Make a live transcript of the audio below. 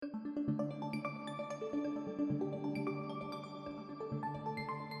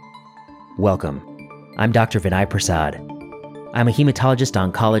Welcome. I'm Dr. Vinay Prasad. I'm a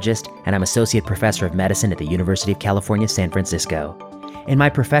hematologist-oncologist, and I'm Associate Professor of Medicine at the University of California, San Francisco. In my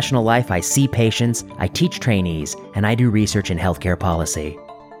professional life, I see patients, I teach trainees, and I do research in healthcare policy.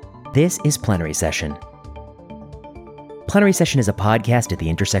 This is Plenary Session. Plenary Session is a podcast at the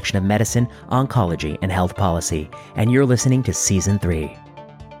intersection of medicine, oncology, and health policy, and you're listening to Season 3.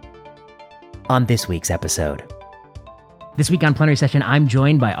 On this week's episode. This week on Plenary Session, I'm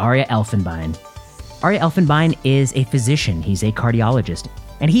joined by Aria Elfenbein. Aria Elfenbein is a physician, he's a cardiologist,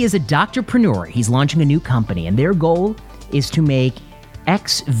 and he is a doctorpreneur. He's launching a new company, and their goal is to make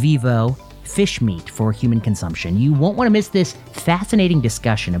ex vivo fish meat for human consumption. You won't want to miss this fascinating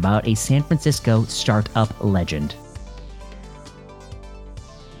discussion about a San Francisco startup legend.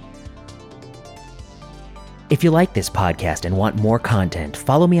 If you like this podcast and want more content,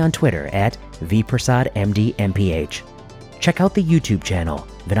 follow me on Twitter at vprasadmdmph. Check out the YouTube channel,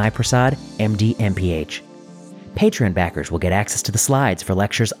 Vinay Prasad, MD, MPH. Patreon backers will get access to the slides for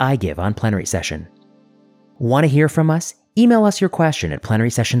lectures I give on Plenary Session. Want to hear from us? Email us your question at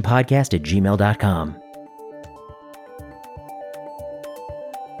plenarysessionpodcast@gmail.com.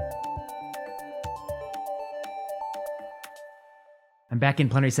 I'm back in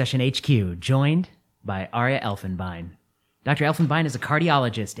Plenary Session HQ, joined by Aria Elfenbein. Dr. Elfenbein is a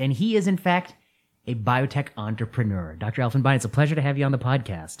cardiologist, and he is, in fact, a biotech entrepreneur. Dr. Elfenbein, it's a pleasure to have you on the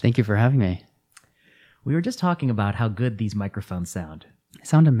podcast. Thank you for having me. We were just talking about how good these microphones sound. They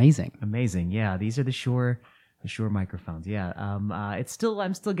sound amazing. Amazing, yeah. These are the Shure microphones. Yeah. I'm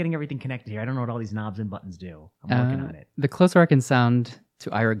still getting everything connected here. I don't know what all these knobs and buttons do. I'm working on it. The closer I can sound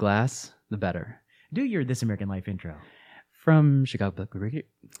to Ira Glass, the better. Do your This American Life intro. From Chicago Public Radio.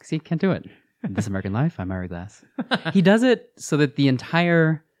 See, can't do it. This American Life, I'm Ira Glass. He does it so that the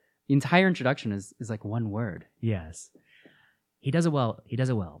entire introduction is like one word. Yes. He does it well.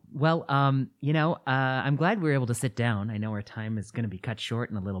 Well, I'm glad we were able to sit down. I know our time is going to be cut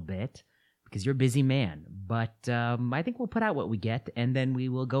short in a little bit because you're a busy man. But I think we'll put out what we get, and then we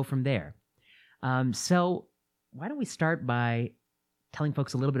will go from there. So why don't we start by telling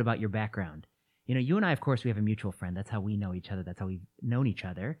folks a little bit about your background? You know, you and I, of course, we have a mutual friend. That's how we know each other. That's how we've known each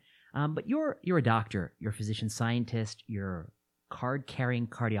other. But you're a doctor. You're a physician scientist. You're card-carrying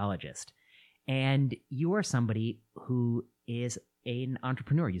cardiologist. And you are somebody who is an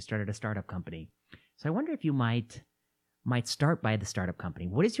entrepreneur. You started a startup company. So I wonder if you might start by the startup company.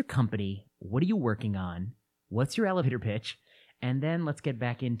 What is your company? What are you working on? What's your elevator pitch? And then let's get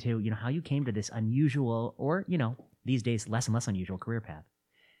back into, how you came to this unusual or, these days less and less unusual career path.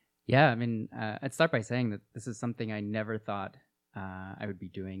 Yeah, I mean, I'd start by saying that this is something I never thought I would be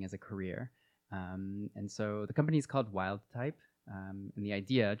doing as a career. And so the company is called WildType. And the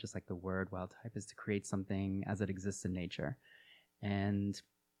idea, just like the word WildType, is to create something as it exists in nature. And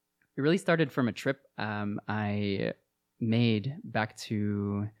it really started from a trip I made back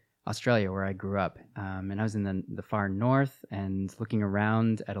to Australia, where I grew up. And I was in the far north and looking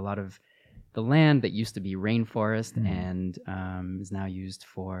around at a lot of the land that used to be rainforest and is now used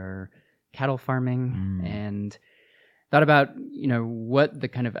for cattle farming, and thought about what the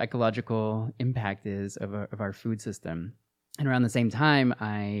kind of ecological impact is of our food system. And around the same time,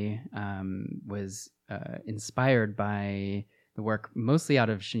 I was inspired by the work mostly out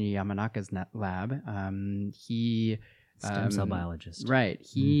of Shinya Yamanaka's lab. He stem cell biologist, right?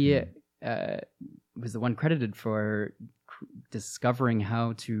 He was the one credited for discovering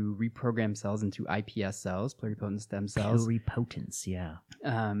how to reprogram cells into iPS cells, pluripotent stem cells. Pluripotence, yeah.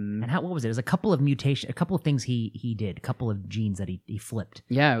 And what was it? It was a couple of things he did, a couple of genes that he flipped.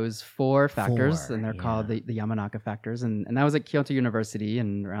 Yeah, it was 4 factors, and they're called the Yamanaka factors. And that was at Kyoto University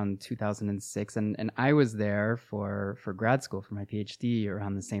in around 2006. And I was there for grad school for my PhD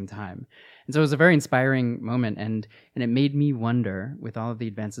around the same time. And so it was a very inspiring moment. And it made me wonder, with all of the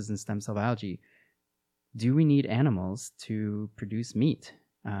advances in stem cell biology, do we need animals to produce meat?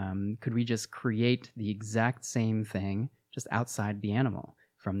 Could we just create the exact same thing just outside the animal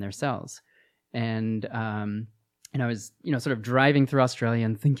from their cells? And I was, sort of driving through Australia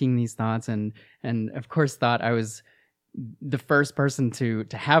and thinking these thoughts, and of course thought I was the first person to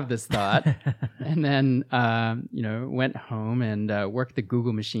have this thought, and then went home and worked the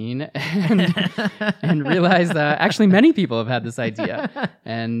Google machine and realized that actually many people have had this idea,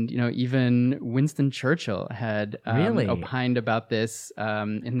 and even Winston Churchill had really opined about this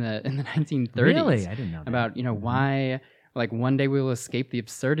in the 1930s. Really, I didn't know that. About why one day we will escape the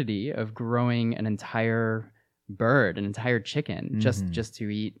absurdity of growing an entire bird, an entire chicken, just to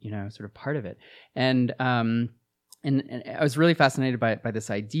eat sort of part of it, and I was really fascinated by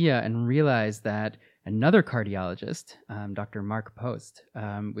this idea and realized that another cardiologist, Dr. Mark Post,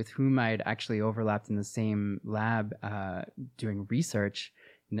 with whom I had actually overlapped in the same lab doing research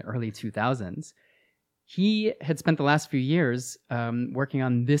in the early 2000s. He had spent the last few years working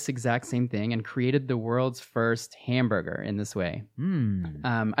on this exact same thing and created the world's first hamburger in this way.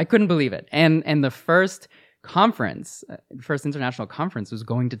 I couldn't believe it. And the first conference, first international conference, was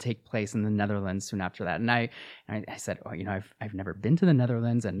going to take place in the Netherlands soon after that. And I said, oh, I've never been to the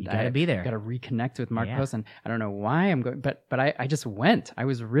Netherlands, and you gotta be there. Got to reconnect with Mark Post, and I don't know why I'm going, but I just went. I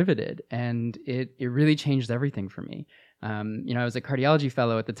was riveted, and it really changed everything for me. I was a cardiology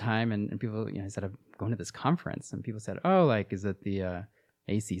fellow at the time, and people, I said, I'm going to this conference, and people said, oh, like, is it the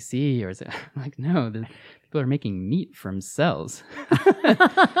ACC, or is it? I'm like, no, people are making meat from cells.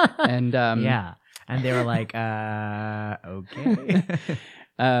 And and they were like, okay.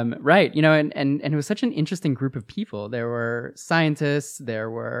 Right. And it was such an interesting group of people. There were scientists, there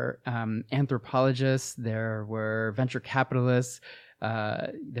were anthropologists, there were venture capitalists,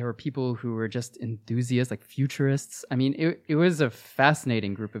 there were people who were just enthusiasts, like futurists. I mean, it was a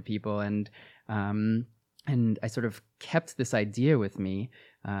fascinating group of people, and I sort of kept this idea with me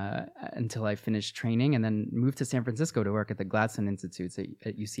until I finished training, and then moved to San Francisco to work at the Gladstone Institutes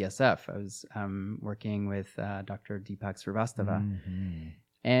at UCSF. I was working with Dr. Deepak Srivastava.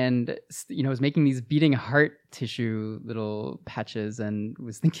 And was making these beating heart tissue little patches, and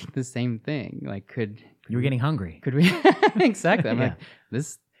was thinking the same thing. Like, could you were getting hungry? Could we? Exactly. I'm like,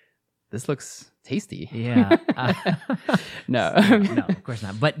 this looks tasty. Yeah. No, no, of course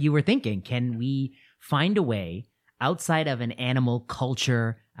not. But you were thinking, can we find a way outside of an animal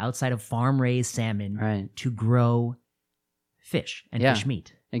culture, outside of farm-raised salmon, to grow fish and fish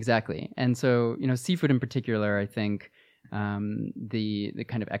meat? Exactly. And so, seafood in particular, I think. The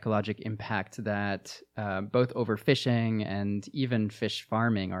kind of ecologic impact that both overfishing and even fish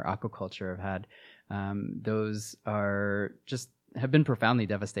farming or aquaculture have had, those have been profoundly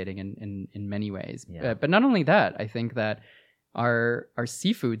devastating in many ways. Yeah. But not only that, I think that our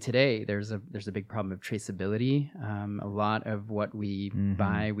seafood today, there's a big problem of traceability. A lot of what we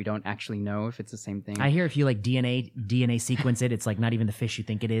buy, we don't actually know if it's the same thing. I hear if you like DNA sequence it, it's like not even the fish you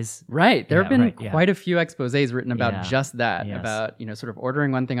think it is. Right. There have been quite a few exposés written about just that, Yes. about sort of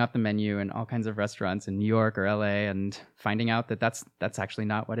ordering one thing off the menu in all kinds of restaurants in New York or LA, and finding out that that's actually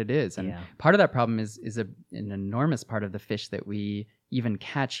not what it is. And part of that problem is an enormous part of the fish that we even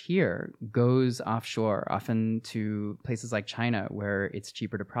catch here goes offshore, often to places like China, where it's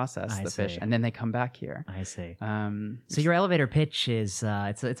cheaper to process the fish, and then they come back here. I see. So your elevator pitch is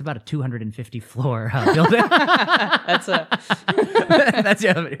it's about a 250 floor building. That's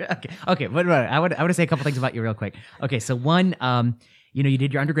your elevator. Okay. But I want to say a couple things about you real quick. Okay, so one, you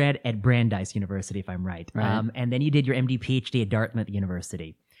did your undergrad at Brandeis University, if I'm right. And then you did your MD PhD at Dartmouth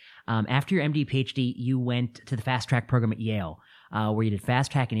University. After your MD PhD, you went to the fast track program at Yale. Where you did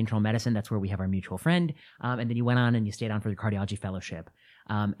fast track in internal medicine. That's where we have our mutual friend. And then you went on and you stayed on for the cardiology fellowship.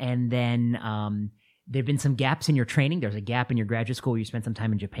 And then there have been some gaps in your training. There's a gap in your graduate school where you spent some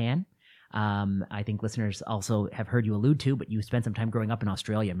time in Japan. I think listeners also have heard you allude to, but you spent some time growing up in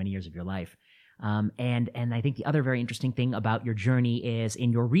Australia many years of your life. And I think the other very interesting thing about your journey is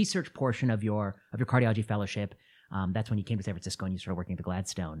in your research portion of your cardiology fellowship. That's when you came to San Francisco and you started working at the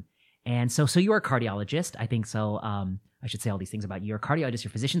Gladstone. And so you're a cardiologist. I think so. I should say all these things about you. You're a cardiologist, you're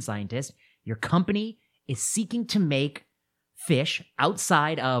a physician scientist. Your company is seeking to make fish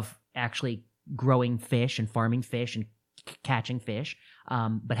outside of actually growing fish and farming fish and catching fish,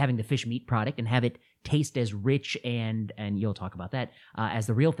 but having the fish meat product and have it taste as rich and you'll talk about that as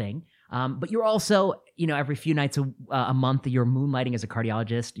the real thing. But you're also, every few nights a month, you're moonlighting as a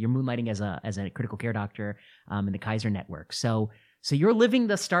cardiologist. You're moonlighting as a critical care doctor in the Kaiser network. So you're living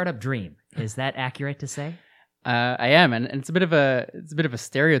the startup dream. Is that accurate to say? I am, and it's a bit of a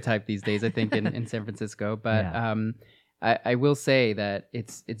stereotype these days, I think, in San Francisco. But I will say that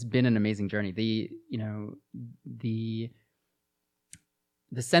it's been an amazing journey. The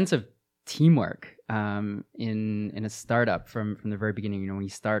sense of teamwork in a startup from the very beginning. When you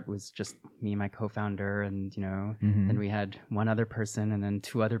start was just me and my co-founder, and then we had one other person, and then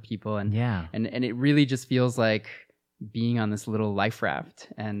two other people, and it really just feels like being on this little life raft,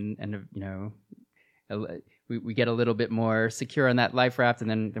 and we get a little bit more secure on that life raft, and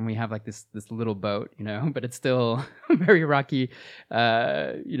then we have like this little boat, but it's still very rocky,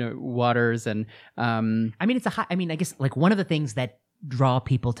 waters. And I guess like one of the things that draw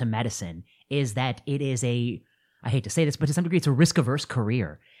people to medicine is that it is I hate to say this, but to some degree it's a risk-averse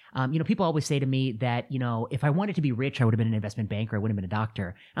career. People always say to me that, if I wanted to be rich, I would have been an investment banker. I wouldn't have been a doctor.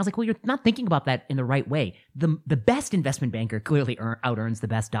 And I was like, well, you're not thinking about that in the right way. The best investment banker clearly out-earns the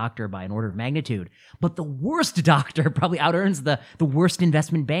best doctor by an order of magnitude. But the worst doctor probably out-earns the worst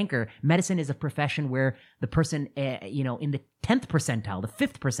investment banker. Medicine is a profession where the person, in the 10th percentile, the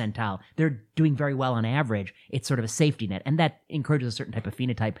 5th percentile, they're doing very well on average. It's sort of a safety net. And that encourages a certain type of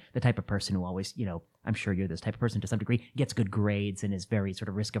phenotype, the type of person who always, I'm sure you're this type of person to some degree, gets good grades and is very sort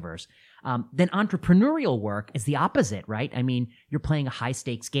of risk averse. Then entrepreneurial work is the opposite, right? I mean, you're playing a high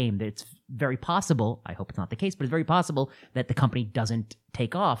stakes game that it's very possible, I hope it's not the case, but it's very possible that the company doesn't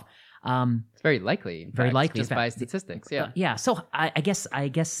take off. It's very likely. Very likely. Just by statistics. Yeah. Yeah. So I guess,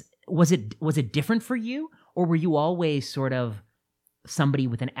 was it different for you, or were you always sort of somebody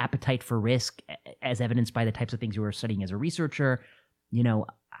with an appetite for risk, as evidenced by the types of things you were studying as a researcher?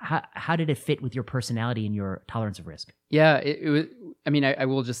 How did it fit with your personality and your tolerance of risk? Yeah, it was. I mean, I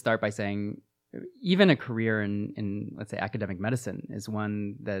will just start by saying, even a career in let's say academic medicine is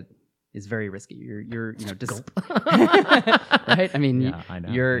one that is very risky. You're right. I mean, yeah, I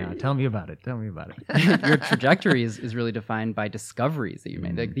know. Tell me about it. Your trajectory is really defined by discoveries that you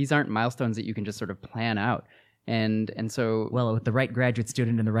made. Like, these aren't milestones that you can just sort of plan out. And so, well, with the right graduate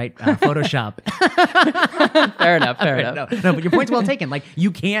student and the right Photoshop. Fair enough. No, but your point's well taken. Like,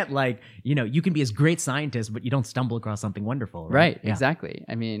 you can't, you can be a great scientist, but you don't stumble across something wonderful. Right. Yeah. Exactly.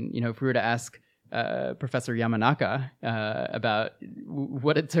 I mean, if we were to ask Professor Yamanaka about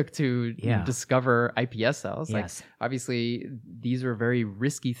what it took to discover iPS cells, yes. Obviously these are very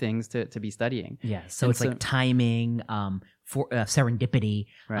risky things to be studying. Yeah. So it's like timing, for serendipity,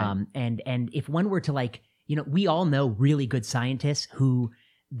 right. And if one were to we all know really good scientists who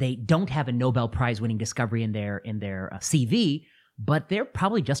they don't have a Nobel Prize winning discovery in their CV, but they're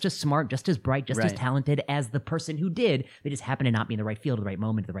probably just as smart, just as bright, just as talented as the person who did. They just happen to not be in the right field at the right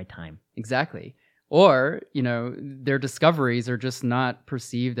moment at the right time. Exactly. Or, their discoveries are just not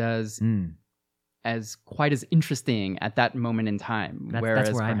perceived as quite as interesting at that moment in time. That's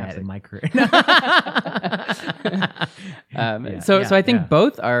where I'm at in my career. So I think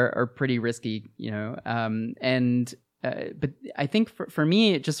both are pretty risky, but I think for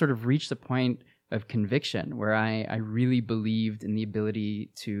me, it just sort of reached a point of conviction where I really believed in the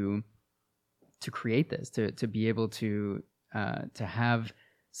ability to create this, to be able to have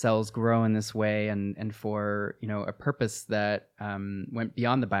cells grow in this way, and for a purpose that went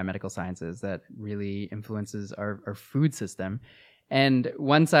beyond the biomedical sciences, that really influences our food system. And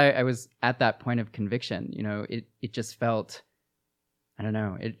once I was at that point of conviction, it just felt, I don't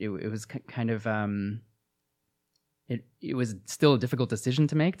know, it was kind of it was still a difficult decision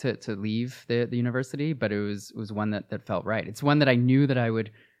to make to leave the university, but it was one that felt right. It's one that I knew that I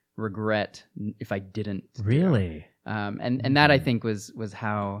would regret if I didn't. Really? And that, I think, was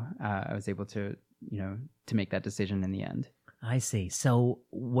how I was able to make that decision in the end. I see. So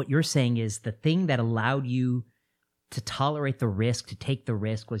what you're saying is the thing that allowed you to tolerate the risk, to take the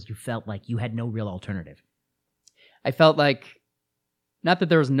risk, was you felt like you had no real alternative. I felt like, not that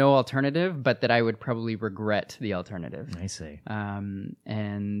there was no alternative, but that I would probably regret the alternative. I see. And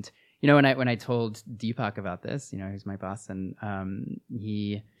when I told Deepak about this, who's my boss, and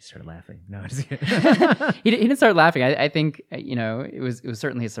he started laughing. No, he didn't start laughing. I think it was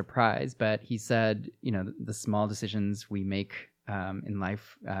certainly a surprise, but he said, the small decisions we make in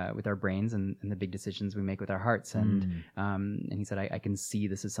life with our brains, and the big decisions we make with our hearts, and he said, I can see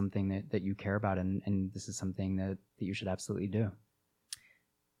this is something that you care about, and this is something that you should absolutely do.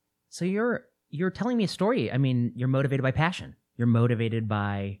 So you're telling me a story. I mean, you're motivated by passion. You're motivated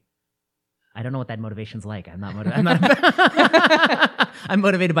by, I don't know what that motivation's like. I'm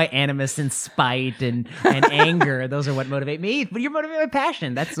motivated by animus and spite and anger. Those are what motivate me. But you're motivated by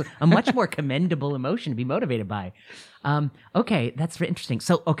passion. That's a much more commendable emotion to be motivated by. Okay, that's very interesting.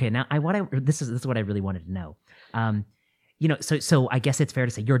 So, okay, now this is what I really wanted to know. So I guess it's fair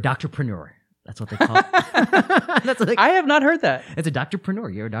to say you're a doctorpreneur. That's what they call it. I have not heard that. It's a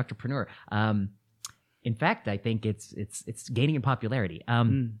doctorpreneur. You're a doctorpreneur. In fact, I think it's gaining in popularity.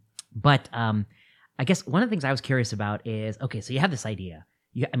 But I guess one of the things I was curious about is, okay, so you have this idea.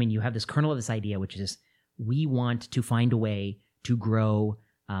 You have this kernel of this idea, which is we want to find a way to grow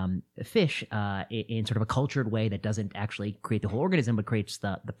fish in sort of a cultured way that doesn't actually create the whole organism, but creates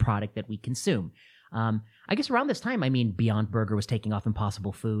the product that we consume. I guess around this time, Beyond Burger was taking off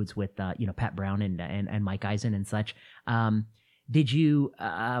Impossible Foods with Pat Brown and Mike Eisen and such. Did you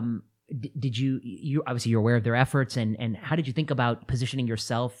obviously you're aware of their efforts, and how did you think about positioning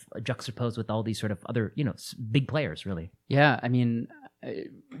yourself juxtaposed with all these sort of other big players, really? Yeah,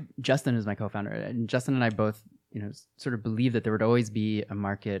 Justin is my co-founder, and Justin and I both sort of believed that there would always be a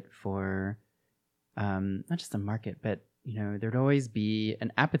market for, not just a market, but there'd always be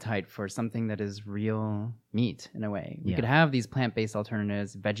an appetite for something that is real meat in a way. We could have these plant-based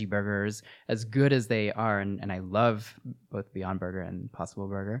alternatives, veggie burgers, as good as they are, and I love both Beyond Burger and Impossible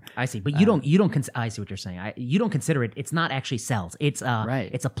Burger. I see, but I see what you're saying. You don't consider it. It's not actually cells. It's right.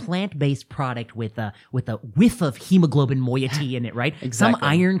 It's a plant-based product with a whiff of hemoglobin moiety in it, right? Exactly. Some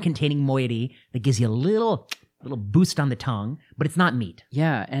iron-containing moiety that gives you a little boost on the tongue, but it's not meat.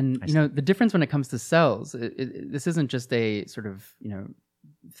 Yeah, and the difference when it comes to cells, this isn't just a sort of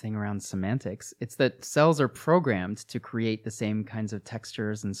thing around semantics. It's that cells are programmed to create the same kinds of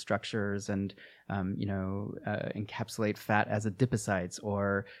textures and structures, and encapsulate fat as adipocytes,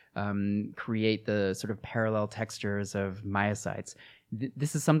 or create the sort of parallel textures of myocytes.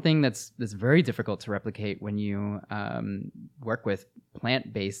 This is something that's very difficult to replicate when you work with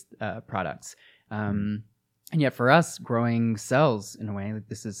plant-based products. And yet for us, growing cells, in a way,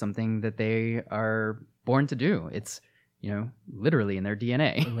 this is something that they are born to do. It's, literally in their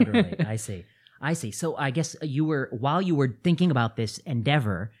DNA. Literally, I see. So I guess while you were thinking about this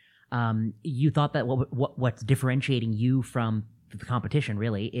endeavor, you thought that what's differentiating you from the competition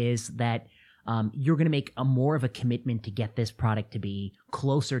really is that you're going to make more of a commitment to get this product to be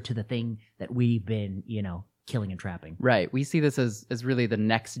closer to the thing that we've been, killing and trapping. Right. We see this as really the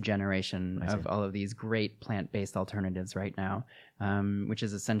next generation of all of these great plant-based alternatives right now, which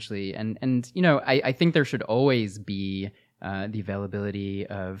is essentially, and I think there should always be the availability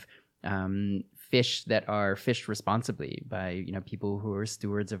of fish that are fished responsibly by people who are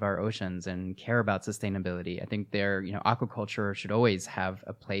stewards of our oceans and care about sustainability. I think aquaculture should always have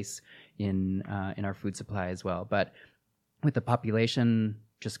a place in our food supply as well. But with the population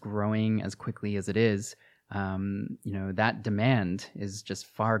just growing as quickly as it is, that demand is just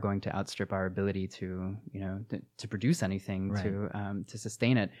far going to outstrip our ability to produce anything, right, to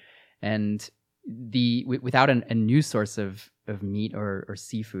sustain it. And without a new source of meat or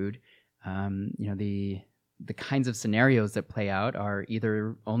seafood, the kinds of scenarios that play out are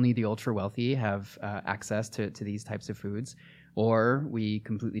either only the ultra wealthy have access to these types of foods, or we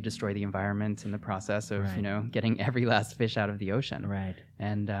completely destroy the environment in the process of getting every last fish out of the ocean. Right.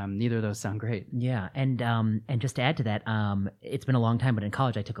 And neither of those sound great. Yeah, and just to add to that, it's been a long time, but in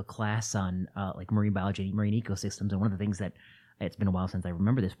college I took a class on like marine biology, marine ecosystems, and one of the things that it's been a while since I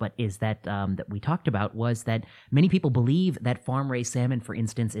remember this, but is that that we talked about was that many people believe that farm-raised salmon, for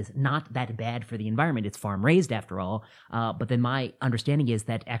instance, is not that bad for the environment. It's farm-raised after all. But then my understanding is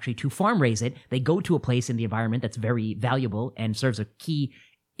that actually to farm-raise it, they go to a place in the environment that's very valuable and serves a key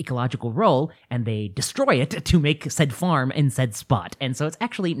ecological role, and they destroy it to make said farm in said spot. And so it's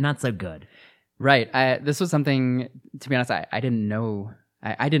actually not so good. Right. This was something, to be honest, I didn't know.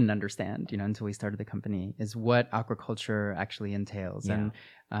 I didn't understand, until we started the company, is what aquaculture actually entails. Yeah.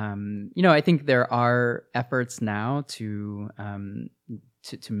 And, I think there are efforts now to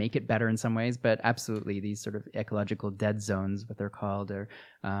make it better in some ways, but absolutely these sort of ecological dead zones, what they're called, are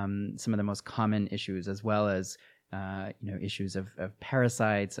some of the most common issues, as well as issues of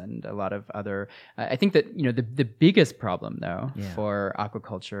parasites and a lot of other. I think that the biggest problem though for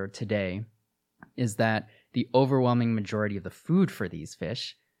aquaculture today is that the overwhelming majority of the food for these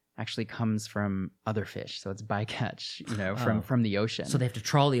fish actually comes from other fish. So it's bycatch, from the ocean. So they have to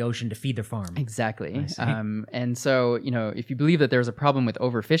trawl the ocean to feed their farm. Exactly. And so, if you believe that there's a problem with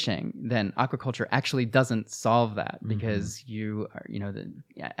overfishing, then aquaculture actually doesn't solve that, because you are,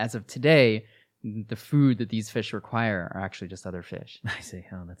 as of today, the food that these fish require are actually just other fish. I see.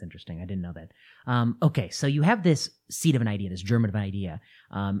 Oh, that's interesting. I didn't know that. Okay, so you have this seed of an idea, this germ of an idea,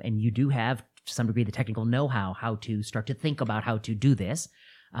 and you do have, to some degree, the technical know-how, how to start to think about how to do this.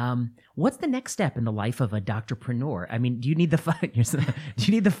 What's the next step in the life of a doctorpreneur? I mean, do you need the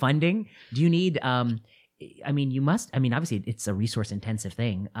funding? Do you need? You must. Obviously, it's a resource-intensive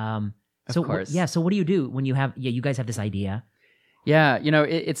thing. Of course. So what do you do when you have? Yeah, you guys have this idea. Yeah,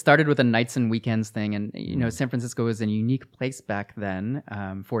 it started with a nights and weekends thing, and San Francisco was a unique place back then,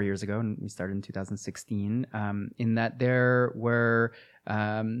 4 years ago, and we started in 2016. In that there were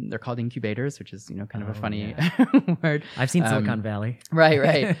they're called incubators, which is kind of a funny word. I've seen Silicon Valley.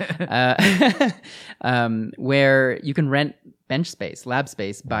 Right. Where you can rent bench space, lab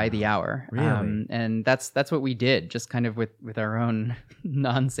space by the hour. Really? And that's what we did, just kind of with our own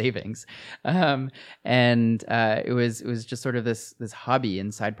non-savings. And it was just sort of this hobby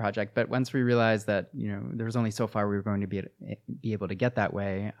and side project. But once we realized that there was only so far we were going to be able to get that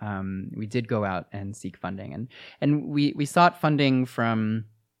way, we did go out and seek funding, and we sought funding from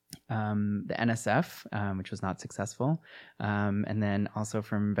the NSF, which was not successful, and then also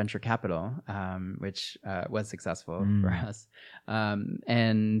from venture capital, which was successful for us.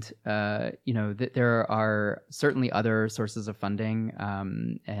 There are certainly other sources of funding,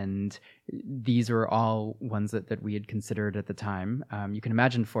 and these were all ones that we had considered at the time. You can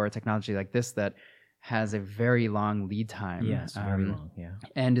imagine for a technology like this that has a very long lead time. Yes, very long, yeah.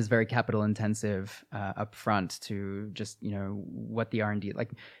 And is very capital intensive upfront to just, what the R&D,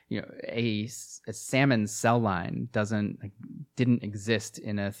 a salmon cell line didn't exist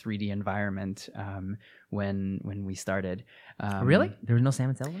in a 3D environment when we started. Really? There was no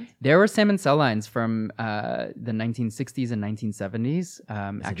salmon cell lines? There were salmon cell lines from the 1960s and 1970s,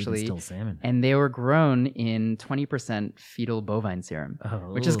 actually. Still salmon. And they were grown in 20% fetal bovine serum,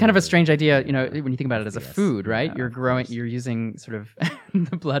 which is kind of a strange idea, when you think about it as a food, right? Yeah, you're using sort of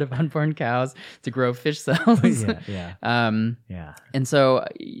the blood of unborn cows to grow fish cells. Yeah. And so,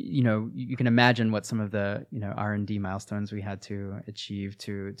 you can imagine what some of the, R&D milestones we had to achieve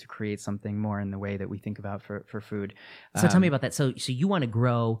to create something more in the way that we think about for food. So tell me about that. So you want to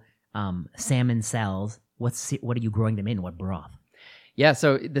grow salmon cells. What are you growing them in? What broth? Yeah,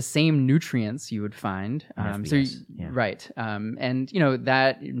 so the same nutrients you would find. Right. And,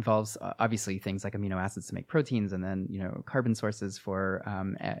 that involves obviously things like amino acids to make proteins, and then, carbon sources for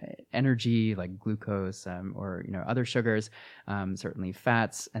energy like glucose or, other sugars, certainly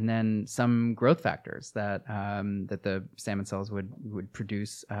fats, and then some growth factors that the salmon cells would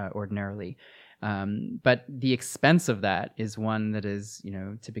produce ordinarily. But the expense of that is one that is,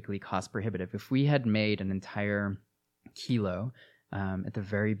 typically cost prohibitive. If we had made an entire kilo at the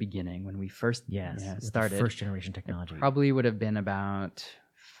very beginning when we first started, first generation technology, it probably would have been about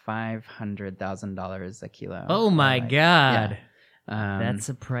 $500,000 a kilo. Oh my God. Yeah. That's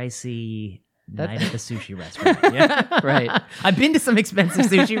a pricey night at the sushi restaurant. Yeah. Right. I've been to some expensive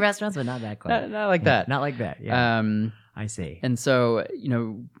sushi restaurants, but not that close. Not like that. Not like that. Yeah. I see. And so,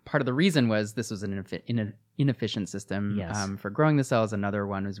 part of the reason was this was an inefficient system for growing the cells. Another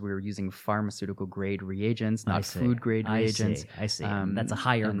one was we were using pharmaceutical grade reagents, not food grade reagents. I see. That's a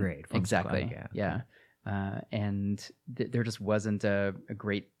higher grade. Exactly. Yeah. And there just wasn't a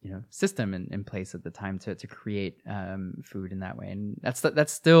great system in place at the time to create food in that way. And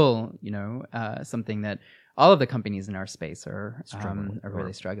that's still something that all of the companies in our space are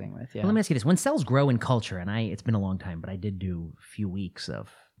really struggling with. Yeah. Well, let me ask you this: when cells grow in culture, and it's been a long time, but I did do a few weeks of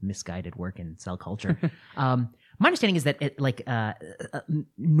misguided work in cell culture. My understanding is that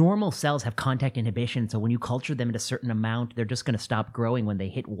normal cells have contact inhibition, so when you culture them at a certain amount, they're just going to stop growing when they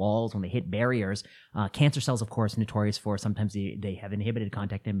hit walls, when they hit barriers. Cancer cells, of course, notorious for sometimes they have inhibited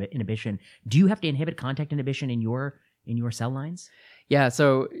contact inhibition. Do you have to inhibit contact inhibition in your cell lines? Yeah,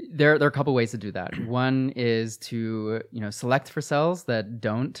 so there are a couple ways to do that. One is to select for cells that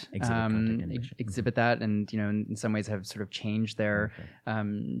don't exhibit that, and in some ways have sort of changed their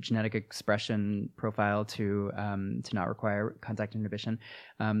genetic expression profile to not require contact inhibition.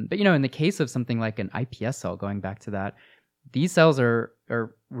 But in the case of something like an iPS cell, going back to that, these cells are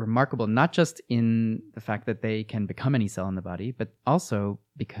remarkable not just in the fact that they can become any cell in the body, but also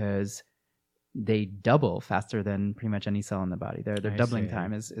because they double faster than pretty much any cell in the body. Their doubling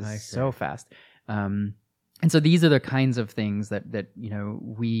time is so fast. And so these are the kinds of things that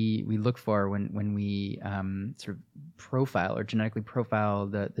we look for when we sort of profile or genetically profile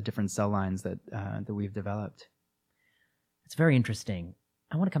the different cell lines that we've developed. It's very interesting.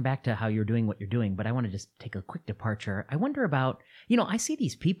 I want to come back to how you're doing what you're doing, but I want to just take a quick departure. I wonder about, I see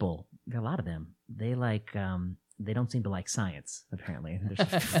these people, there are a lot of them. They don't seem to like science, apparently.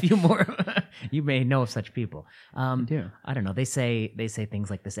 There's a few more. You may know of such people. I do. I don't know. They say things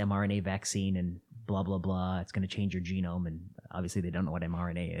like this mRNA vaccine and blah, blah, blah. It's going to change your genome. And obviously they don't know what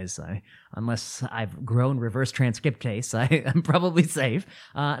mRNA is. Unless I've grown reverse transcriptase, I'm probably safe.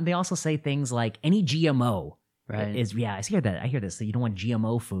 They also say things like any GMO. Right. I hear that. I hear this. That you don't want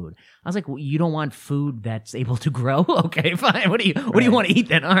GMO food. I was like, well, you don't want food that's able to grow? Okay, fine. What do you want to eat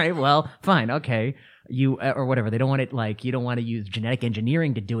then? All right, well, fine. Okay. Or whatever. They don't want it you don't want to use genetic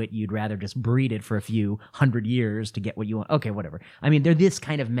engineering to do it. You'd rather just breed it for a few 100 years to get what you want. Okay, whatever. I mean, they're this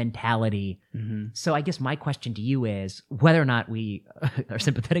kind of mentality. Mm-hmm. So I guess my question to you is whether or not we are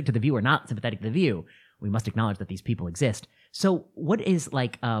sympathetic to the view or not sympathetic to the view, we must acknowledge that these people exist. So what is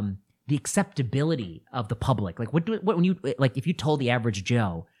the acceptability of the public? When you if you told the average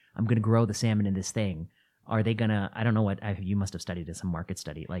Joe, I'm going to grow the salmon in this thing, are they gonna? I don't know what you must have studied some market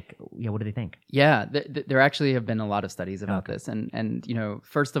study. What do they think? Yeah, there actually have been a lot of studies about this, and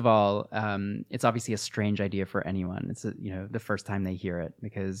first of all, it's obviously a strange idea for anyone. It's the first time they hear it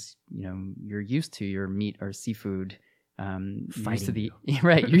because you're used to your meat or seafood you're used to the Fighting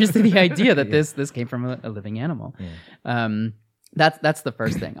right. You're used to the idea that Yeah. this came from a living animal. Yeah. That's the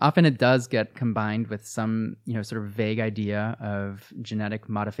first thing. Often it does get combined with some sort of vague idea of genetic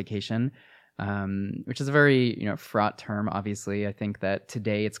modification, which is a very fraught term. Obviously, I think that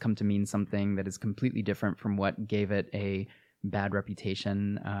today it's come to mean something that is completely different from what gave it a bad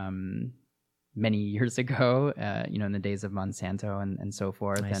reputation many years ago. In the days of Monsanto and so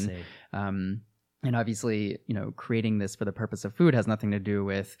forth. I see. And obviously, creating this for the purpose of food has nothing to do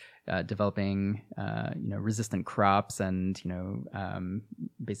with developing, resistant crops and,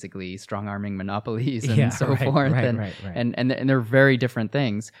 basically strong-arming monopolies and so forth. Right. And they're very different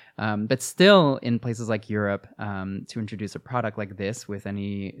things. But still, in places like Europe, to introduce a product like this with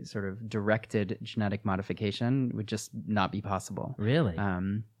any sort of directed genetic modification would just not be possible. Really?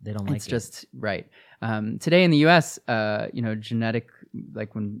 They don't like It's it. just right. Today in the U.S., genetic,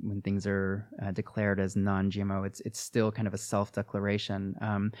 like when things are declared as non-GMO, it's still kind of a self-declaration,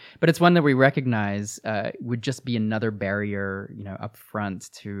 but it's one that we recognize would just be another barrier, up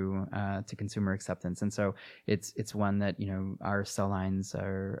front to consumer acceptance, and so it's one that our cell lines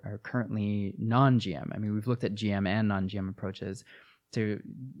are currently non-GM. I mean, we've looked at GM and non-GM approaches. To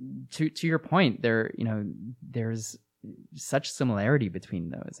your point, there's such similarity between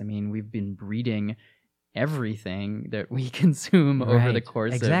those. I mean, we've been breeding everything that we consume over the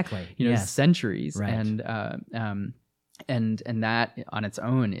course of Yes. centuries, Right. and that on its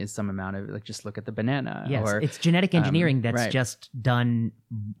own is some amount of, like, just look at the banana. Yes, Or it's genetic engineering that's right. just done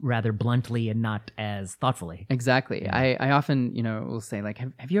rather bluntly and not as thoughtfully. Exactly. Yeah. I often will say, like,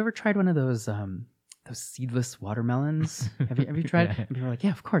 have you ever tried one of those seedless watermelons? Have you tried? Yeah. And people are like,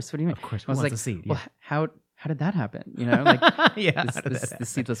 yeah, of course. What do you mean? Of course, I was who like, wants a seed? well, how did that happen? Like, Yeah, this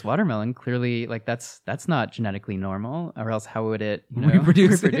seedless watermelon, clearly, like, that's not genetically normal, or else how would it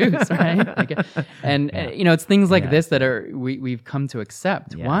Reproduce. right? Like, and Yeah. it's things like Yeah. this that we've come to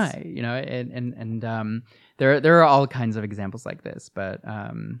accept. Yes. Why? And there are all kinds of examples like this, but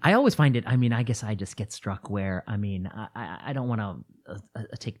I always find it. I mean, I guess I just get struck where, I mean, I don't want to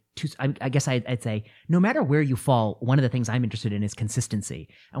take too. I guess I'd say no matter where you fall, one of the things I'm interested in is consistency.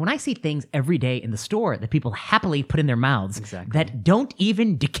 And when I see things every day in the store that people happily put in their mouths Exactly. that don't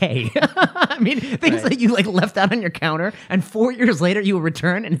even decay, I mean, things Right. that you like left out on your counter, and 4 years later you will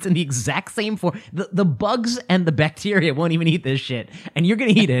return and it's in the exact same form. The bugs and the bacteria won't even eat this shit, and you're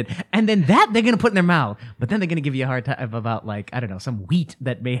gonna eat it, and then that they're gonna put in their mouth, but then they're gonna give you a hard time about, like, I don't know, some wheat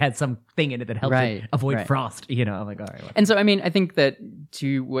that may have some thing in it that helps Right, it avoid right. frost. I'm like, all right. Well, And so, I mean, I think that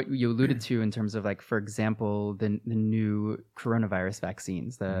to what you alluded to in terms of, like, for example, the new coronavirus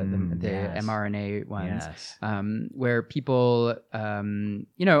vaccines, the yes. mRNA ones, yes. where people,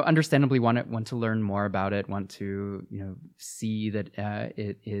 understandably want to learn more about it, want to, see that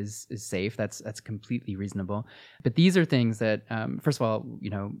it is safe. That's completely reasonable. But these are things that, first of all,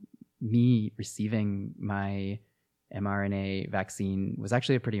 me receiving my mRNA vaccine was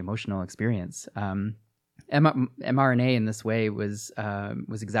actually a pretty emotional experience. mRNA in this way was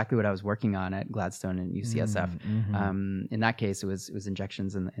exactly what I was working on at Gladstone and UCSF. In that case, it was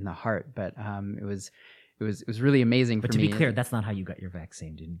injections in the heart, but it was really amazing But for to me. be clear, that's not how you got your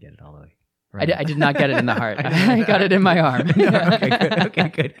vaccine. Didn't get it all the way. I did not get it in the heart. I got it in my arm. Okay,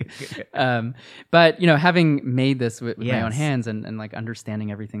 good. But having made this with my own Yes. hands and like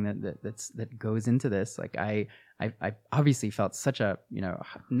understanding everything that goes into this, like I obviously felt such a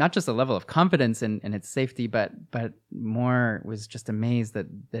not just a level of confidence in its safety, but more was just amazed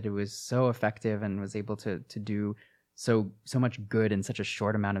that it was so effective and was able to do so much good in such a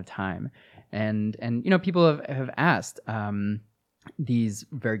short amount of time. And people have asked these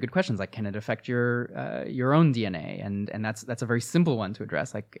very good questions, like, can it affect your own DNA? And that's a very simple one to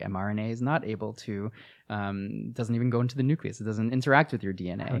address. Like, mRNA is not able to, doesn't even go into the nucleus. It doesn't interact with your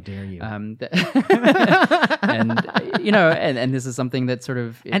DNA. How dare you? And this is something that sort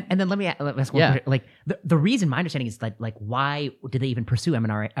of And then let me ask one Yeah. question. Like, the reason, my understanding is that, like, why did they even pursue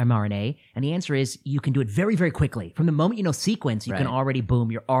mRNA? And the answer is you can do it very, very quickly. From the moment you know sequence, you can Right. already,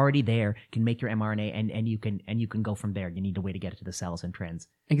 boom, you're already there. You can make your mRNA, and you can go from there. You need a way to get it to the cells and trans.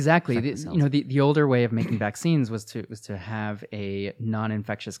 Exactly. affect the cells. The older way of making vaccines was to have a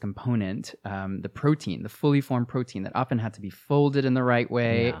non-infectious component, the protein, the fully formed protein that often had to be folded in the right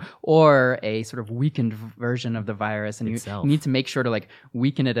way, Yeah. or a sort of weakened version of the virus, and you Itself. need to make sure to, like,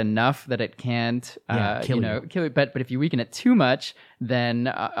 weaken it enough that it can't kill you. kill it. But if you weaken it too much, then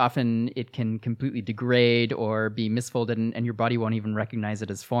often it can completely degrade or be misfolded, and your body won't even recognize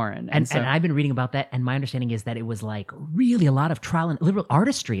it as foreign. And so, I've been reading about that, and my understanding is that it was, like, really a lot of trial and liberal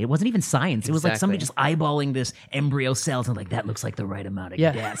artistry chemistry. It wasn't even science. It was like somebody just Exactly. eyeballing this embryo cells and like, that looks like the right amount of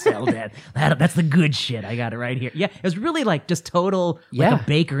Yeah. cell death. That's the good shit. I got it right here. Yeah, it was really like just total like Yeah. a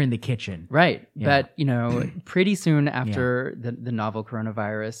baker in the kitchen. Right. Yeah. But, pretty soon after the novel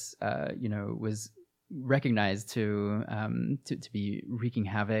coronavirus, was recognized to be wreaking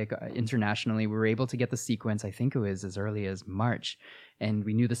havoc internationally, we were able to get the sequence, I think it was as early as March. And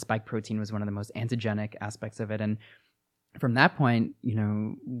we knew the spike protein was one of the most antigenic aspects of it. And from that point,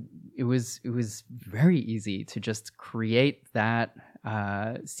 it was very easy to just create that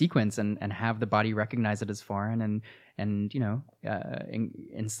sequence and have the body recognize it as foreign and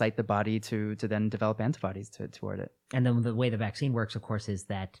incite the body to then develop antibodies toward it. And then the way the vaccine works, of course, is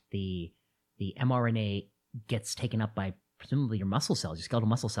that the mRNA gets taken up by presumably your muscle cells, your skeletal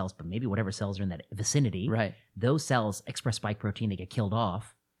muscle cells, but maybe whatever cells are in that vicinity. Right. Those cells express spike protein, they get killed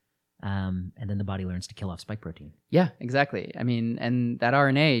off, and then the body learns to kill off spike protein. Yeah, exactly. I mean, and that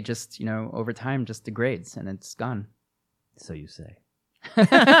RNA just, over time just degrades and it's gone. So you say.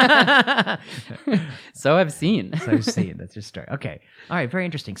 So I've seen. So you see, that's your story. Okay. All right. Very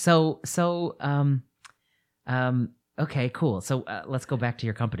interesting. Okay, cool. So let's go back to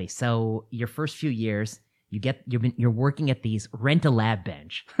your company. So your first few years, you're working at these rent a lab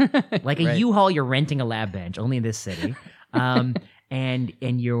bench, like a Right. U-Haul. You're renting a lab bench only in this city, and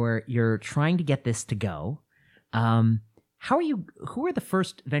you're trying to get this to go. How are you? Who are the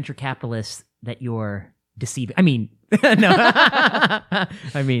first venture capitalists that you're deceiving? I mean, no,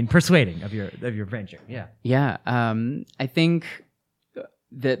 I mean persuading of your venture. Yeah. Yeah. I think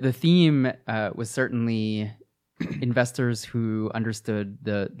the theme was certainly investors who understood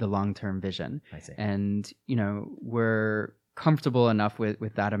the long-term vision. I see. And we're comfortable enough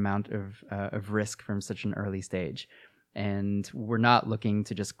with that amount of risk from such an early stage, and we're not looking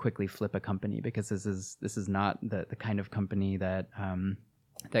to just quickly flip a company, because this is not the kind of company that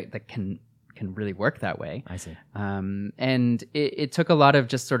that can really work that way. I see. And it took a lot of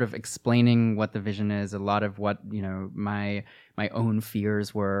just sort of explaining what the vision is, a lot of what my own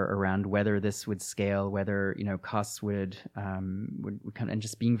fears were around whether this would scale, whether costs would come, and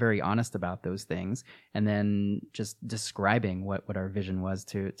just being very honest about those things, and then just describing what our vision was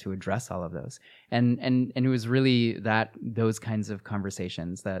to address all of those. And it was really those kinds of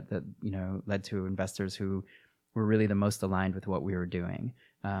conversations that led to investors who were really the most aligned with what we were doing.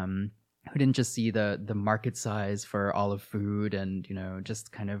 Who didn't just see the market size for all of food and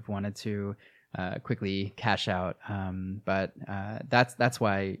just kind of wanted to quickly cash out. But that's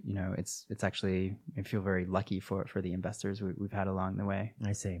why it's actually, I feel very lucky for the investors we've had along the way.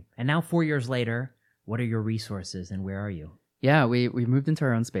 I see. And now 4 years later, what are your resources and where are you? Yeah, we moved into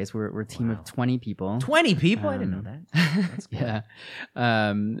our own space. We're a team Wow. of 20 people. 20 people? I didn't know that. That's cool. Yeah.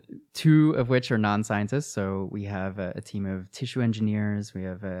 2 of which are non-scientists. So we have a team of tissue engineers. We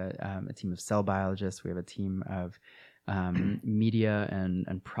have a team of cell biologists. we have a team of media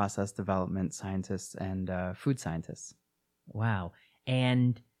and process development scientists and food scientists. Wow.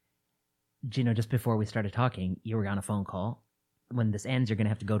 And, just before we started talking, you were on a phone call. When this ends, you're going to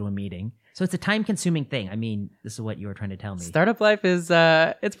have to go to a meeting. So it's a time-consuming thing. I mean, this is what you were trying to tell me. Startup life is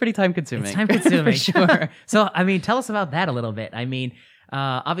it's pretty time-consuming. It's time-consuming. For sure. So, I mean, tell us about that a little bit. I mean,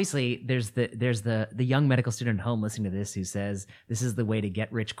 obviously, there's the young medical student at home listening to this who says this is the way to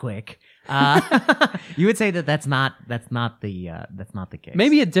get rich quick. You would say that's not the case.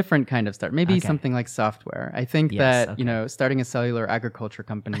 Maybe a different kind of start. Maybe Okay. something like software. I think Yes, that okay. starting a cellular agriculture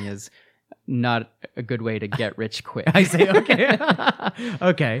company is not a good way to get rich quick. I see. Okay.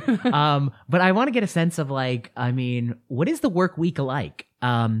 Okay. But I want to get a sense of what is the work week like?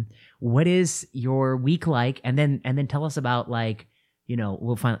 What is your week like? And then tell us about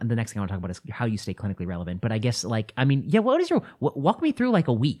we'll find the next thing I want to talk about is how you stay clinically relevant. But I guess what is walk me through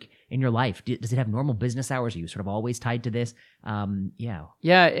a week in your life? Does it have normal business hours? Are you sort of always tied to this? Yeah.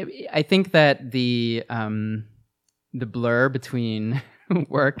 Yeah, I think that the blur between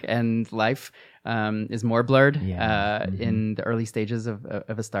work and life is more blurred in the early stages of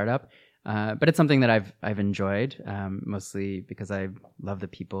a startup. But it's something that I've enjoyed, mostly because I love the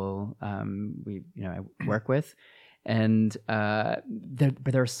people I work with. And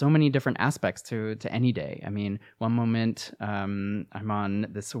there are so many different aspects to any day. I mean, one moment I'm on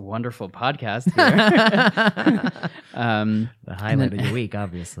this wonderful podcast here. The highlight of your week,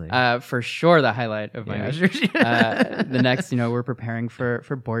 obviously. For sure, the highlight of my week. Sure. The next, we're preparing for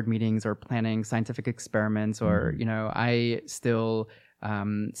board meetings or planning scientific experiments, or I still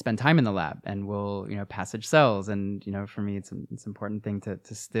spend time in the lab and will passage cells, and for me it's an important thing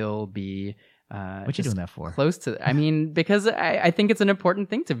to still be What you just doing that for? close to. I mean, because I think it's an important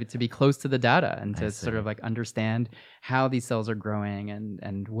thing to be close to the data and I to sort see. of like understand how these cells are growing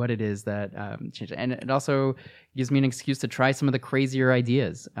and what it is that change. And it also gives me an excuse to try some of the crazier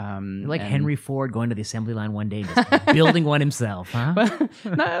ideas. You're like and- Henry Ford going to the assembly line one day and just building one himself, huh?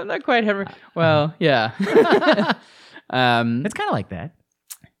 Well, not quite Henry. Well, yeah. It's kind of like that.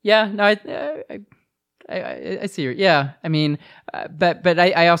 Yeah, no, I see. Yeah, I mean, but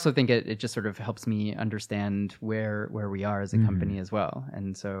I also think it just sort of helps me understand where we are as a company as well,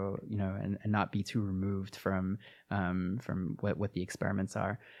 and so and not be too removed from what the experiments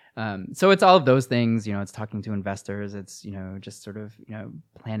are. So it's all of those things. It's talking to investors. It's just sort of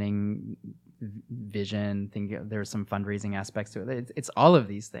planning vision. There's some fundraising aspects to it. It's all of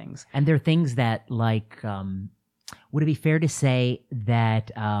these things. And there are things that, like, would it be fair to say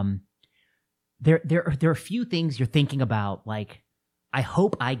that there are a few things you're thinking about, like, I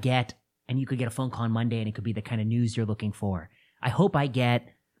hope I get, and you could get a phone call on Monday and it could be the kind of news you're looking for. I hope I get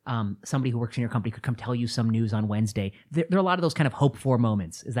somebody who works in your company could come tell you some news on Wednesday. There are a lot of those kind of hope for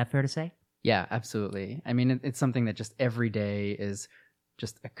moments. Is that fair to say? Yeah, absolutely. I mean, it's something that just every day is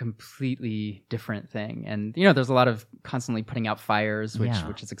just a completely different thing. And, there's a lot of constantly putting out fires,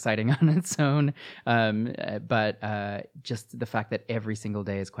 which is exciting on its own. But just the fact that every single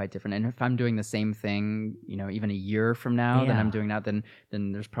day is quite different. And if I'm doing the same thing, even a year from now than I'm doing now, then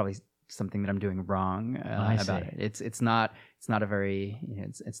there's probably something that I'm doing wrong about it. It's not a very,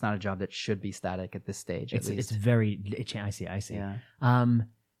 it's not a job that should be static at this stage. It's very, I see. Yeah.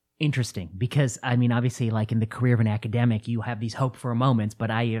 Interesting, because I mean, obviously, like in the career of an academic, you have these hope for moments, but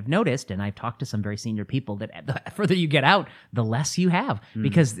I have noticed, and I've talked to some very senior people, that the further you get out, the less you have,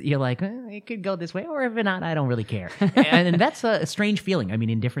 because you're like, it could go this way, or if not, I don't really care. and that's a strange feeling. I mean,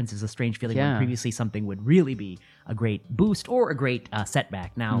 indifference is a strange feeling when previously something would really be a great boost or a great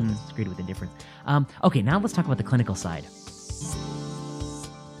setback. Now it's great with indifference. Okay, now let's talk about the clinical side.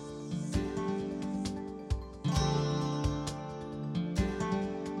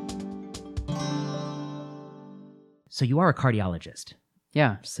 So you are a cardiologist.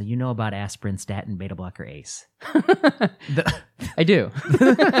 Yeah. So you know about aspirin, statin, beta blocker, ACE. I do.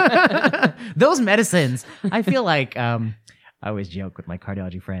 Those medicines, I feel like, I always joke with my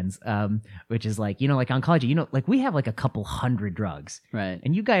cardiology friends, which is like, like oncology, like we have like a couple hundred drugs. Right.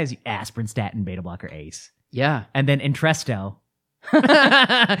 And you guys, aspirin, statin, beta blocker, ACE. Yeah. And then Entresto. You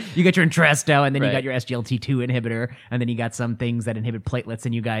got your Entresto, and then you Right. got your SGLT2 inhibitor, and then you got some things that inhibit platelets,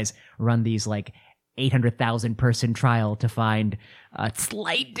 and you guys run these like 800,000 person trial to find a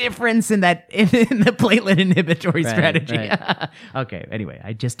slight difference in that in the platelet inhibitory strategy. Right. Okay. Anyway,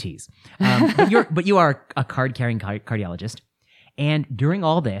 I just tease. But you are a card-carrying cardiologist, and during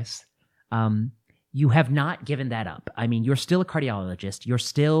all this, you have not given that up. I mean, you're still a cardiologist. You're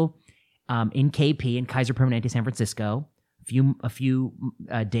still in KP in Kaiser Permanente, San Francisco, a few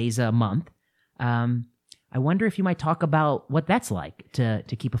days a month. I wonder if you might talk about what that's like to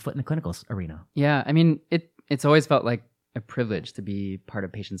keep a foot in the clinical arena. Yeah, I mean, it's always felt like a privilege to be part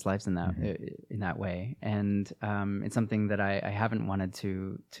of patients' lives in that way, and it's something that I haven't wanted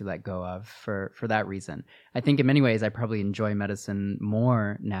to let go of for that reason. I think in many ways I probably enjoy medicine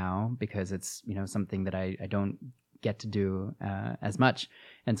more now because it's something that I don't get to do as much.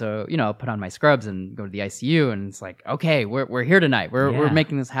 And so, I'll put on my scrubs and go to the ICU, and it's like, okay, we're here tonight. We're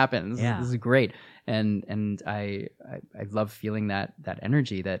making this happen. This is great. And I love feeling that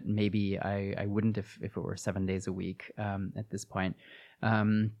energy that maybe I wouldn't if it were 7 days a week at this point.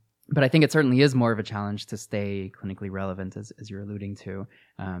 But I think it certainly is more of a challenge to stay clinically relevant, as you're alluding to.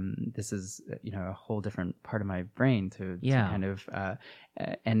 This is a whole different part of my brain to kind of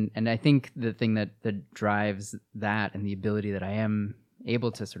and I think the thing that drives that and the ability that I am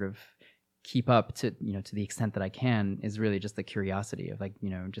able to sort of keep up to to the extent that I can is really just the curiosity of like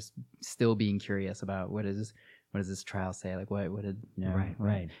just still being curious about what does this trial say, like what did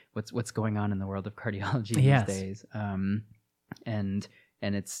right what's going on in the world of cardiology these days,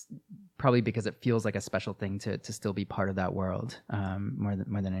 and it's probably because it feels like a special thing to still be part of that world more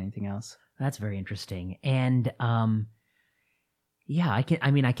than anything else. That's very interesting. And I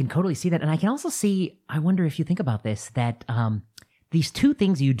can totally see that. And I can also see, I wonder if you think about this, that these two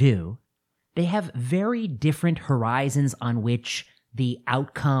things you do, they have very different horizons on which the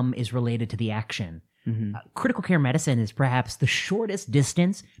outcome is related to the action. Mm-hmm. Critical care medicine is perhaps the shortest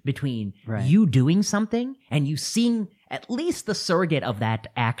distance between you doing something and you seeing at least the surrogate of that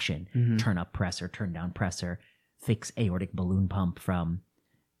action. Mm-hmm. Turn up pressor, turn down pressor, fix aortic balloon pump from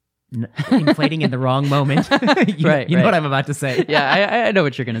inflating in the wrong moment. You know what I'm about to say. Yeah, I know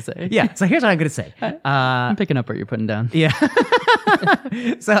what you're going to say. Yeah, so here's what I'm going to say. I'm picking up what you're putting down. Yeah.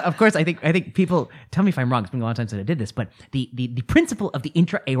 So of course, I think people tell me if I'm wrong. It's been a long time since I did this, but the principle of the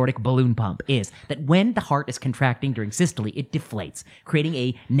intra-aortic balloon pump is that when the heart is contracting during systole, it deflates, creating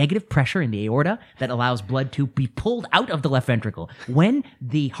a negative pressure in the aorta that allows blood to be pulled out of the left ventricle. When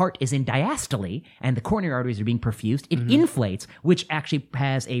the heart is in diastole and the coronary arteries are being perfused, it inflates, which actually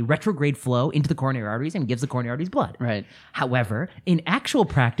has a retrograde flow into the coronary arteries and gives the coronary arteries blood. Right. However, in actual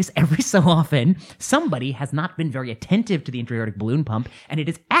practice, every so often, somebody has not been very attentive to the intra-aortic balloon pump, and it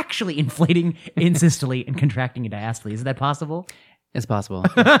is actually inflating in systole and contracting in diastole. Is that possible? It's possible.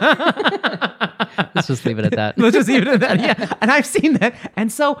 Let's just leave it at that. Let's just leave it at that. Yeah, and I've seen that,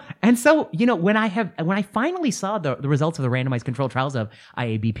 and so when I finally saw the results of the randomized controlled trials of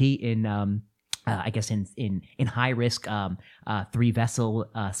IABP in I guess in high risk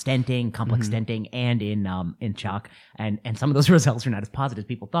 3-vessel stenting, complex stenting, and in shock, and some of those results are not as positive as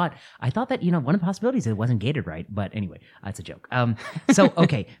people thought. I thought that one of the possibilities is it wasn't gated right, but anyway, it's a joke. So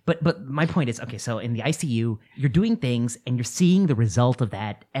okay, but my point is okay. So in the ICU, you're doing things and you're seeing the result of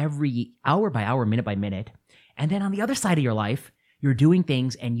that every hour by hour, minute by minute, and then on the other side of your life, you're doing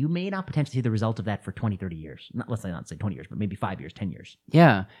things and you may not potentially see the result of that for 20, 30 years. Let's not say 20 years, but maybe 5 years, 10 years.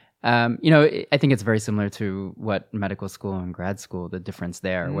 Yeah. I think it's very similar to what medical school and grad school, the difference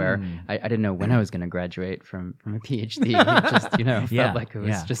there, where I didn't know when I was going to graduate from a PhD. It just, felt like it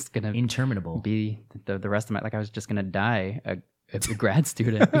was just going to interminable be the rest of my, like I was just going to die a grad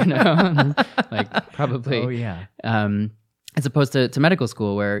student, like probably. Oh, yeah. As opposed to medical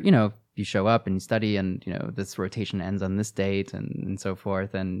school where, you show up and you study and, this rotation ends on this date and so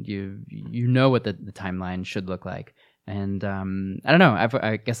forth. And you know what the timeline should look like. And I don't know.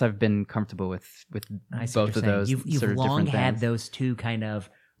 I guess I've been comfortable with both of those. You've sort of long had things. those two kind of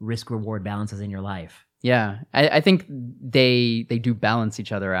risk-reward balances in your life. Yeah, I think they do balance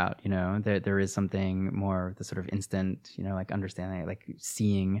each other out. There is something more the sort of instant, like understanding, like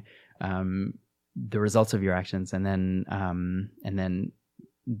seeing the results of your actions, and then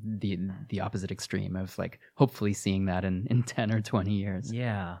the opposite extreme of like hopefully seeing that in 10 or 20 years.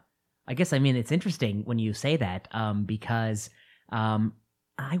 Yeah. I guess, it's interesting when you say that because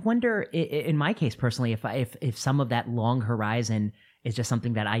I wonder, in my case personally, if some of that long horizon is just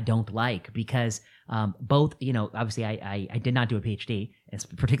something that I don't like because both, obviously I did not do a PhD,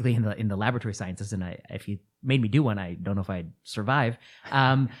 particularly in the laboratory sciences, and if you made me do one, I don't know if I'd survive.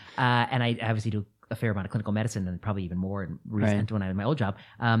 And I obviously do a fair amount of clinical medicine and probably even more in recent when I had my old job.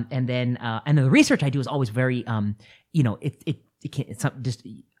 And then the research I do is always very,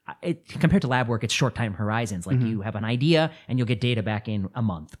 compared to lab work, it's short time horizons. Like you have an idea and you'll get data back in a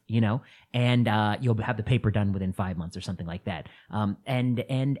month, and you'll have the paper done within 5 months or something like that. And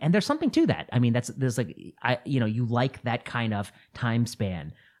there's something to that. You like that kind of time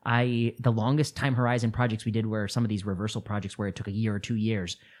span. The longest time horizon projects we did were some of these reversal projects where it took a year or 2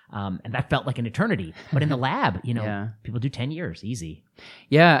 years. And that felt like an eternity. But in the lab, people do 10 years, easy.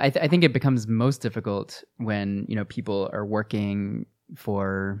 Yeah, I think it becomes most difficult when, people are working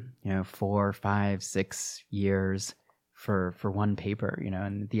for 4, 5, 6 years for one paper,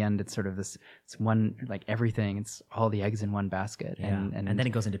 and at the end it's sort of it's one, like everything, it's all the eggs in one basket. And then it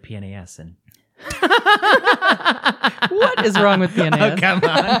goes into PNAS and what is wrong with PNAS? Oh, come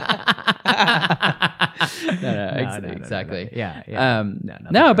on. No, exactly. No.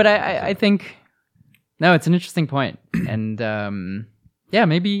 Yeah. But I think it's an interesting point. And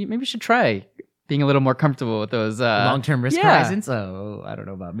maybe we should try being a little more comfortable with those long-term risk horizons. Oh, I don't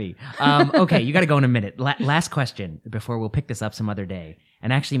know about me. Okay, you got to go in a minute. Last question before we'll pick this up some other day.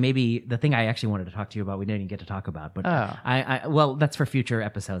 And actually, maybe the thing I actually wanted to talk to you about, we didn't get to talk about. But well, that's for future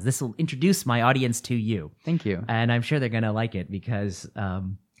episodes. This will introduce my audience to you. Thank you. And I'm sure they're going to like it because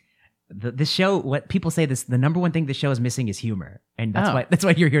this show, what people say, the number one thing the show is missing is humor, and that's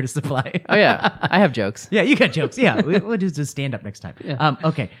why you're here to supply. Oh yeah, I have jokes. Yeah, you got jokes. Yeah, we'll just stand up next time. Yeah.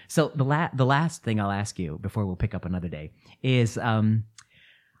 Okay, so the last thing I'll ask you before we'll pick up another day is, I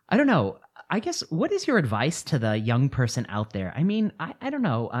don't know. I guess what is your advice to the young person out there? I don't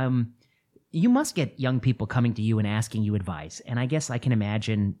know. You must get young people coming to you and asking you advice, and I guess I can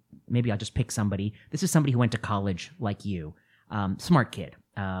imagine. Maybe I'll just pick somebody. This is somebody who went to college like you, smart kid.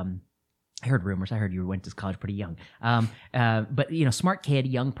 I heard rumors. I heard you went to college pretty young. But smart kid,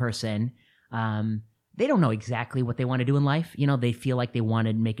 young person. They don't know exactly what they want to do in life. They feel like they want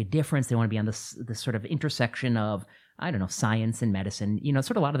to make a difference. They want to be on this sort of intersection of, I don't know, science and medicine.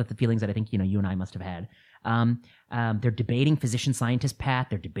 Sort of a lot of the feelings that I think you and I must have had. They're debating physician scientist path.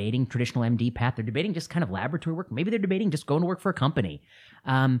 They're debating traditional MD path. They're debating just kind of laboratory work. Maybe they're debating just going to work for a company.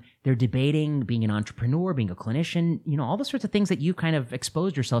 They're debating being an entrepreneur, being a clinician, all the sorts of things that you kind of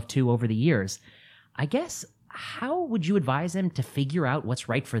exposed yourself to over the years. I guess how would you advise them to figure out what's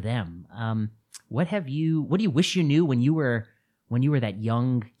right for them? What do you wish you knew when you were that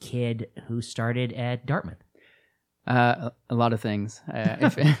young kid who started at Dartmouth? A lot of things.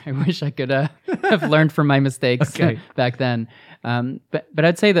 I wish I could have learned from my mistakes back then. But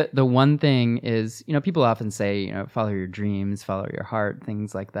I'd say that the one thing is, people often say, follow your dreams, follow your heart,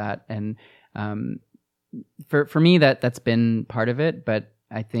 things like that. And for me, that's been part of it. But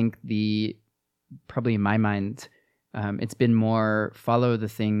I think probably in my mind, it's been more follow the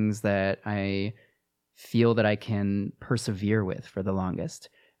things that I feel that I can persevere with for the longest.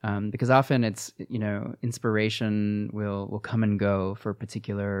 Because often it's, inspiration will come and go for a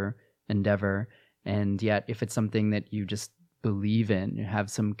particular endeavor. And yet if it's something that you just believe in, you have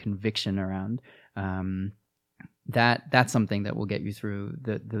some conviction around, that's something that will get you through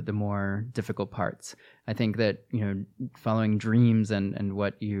the more difficult parts. I think that, following dreams and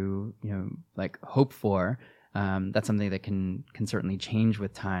what you like hope for, that's something that can certainly change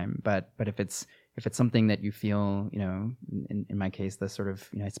with time. But if it's something that you feel, in my case, the sort of,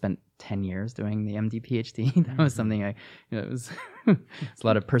 I spent 10 years doing the MD PhD. That was something it was it's a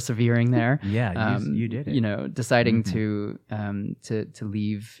lot of persevering there. Yeah, you did it. Deciding to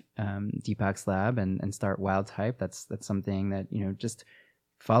leave Deepak's lab and start Wildtype. That's something that, just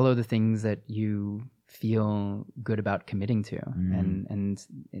follow the things that you feel good about committing to, and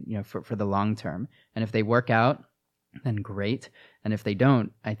for the long term. And if they work out, then great. And if they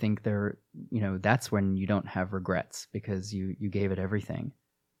don't, I think that's when you don't have regrets, because you gave it everything.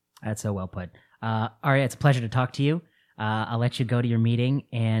 That's so well put. Arya, it's a pleasure to talk to you. I'll let you go to your meeting,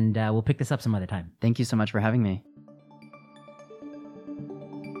 and we'll pick this up some other time. Thank you so much for having me.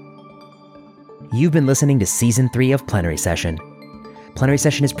 You've been listening to Season 3 of Plenary Session. Plenary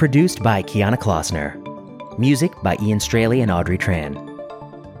Session is produced by Kiana Klossner. Music by Ian Straley and Audrey Tran.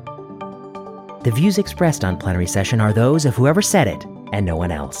 The views expressed on Plenary Session are those of whoever said it and no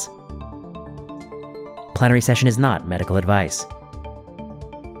one else. Plenary Session is not medical advice.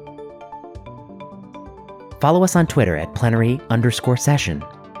 Follow us on Twitter at plenary_session.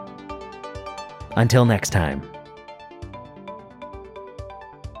 Until next time.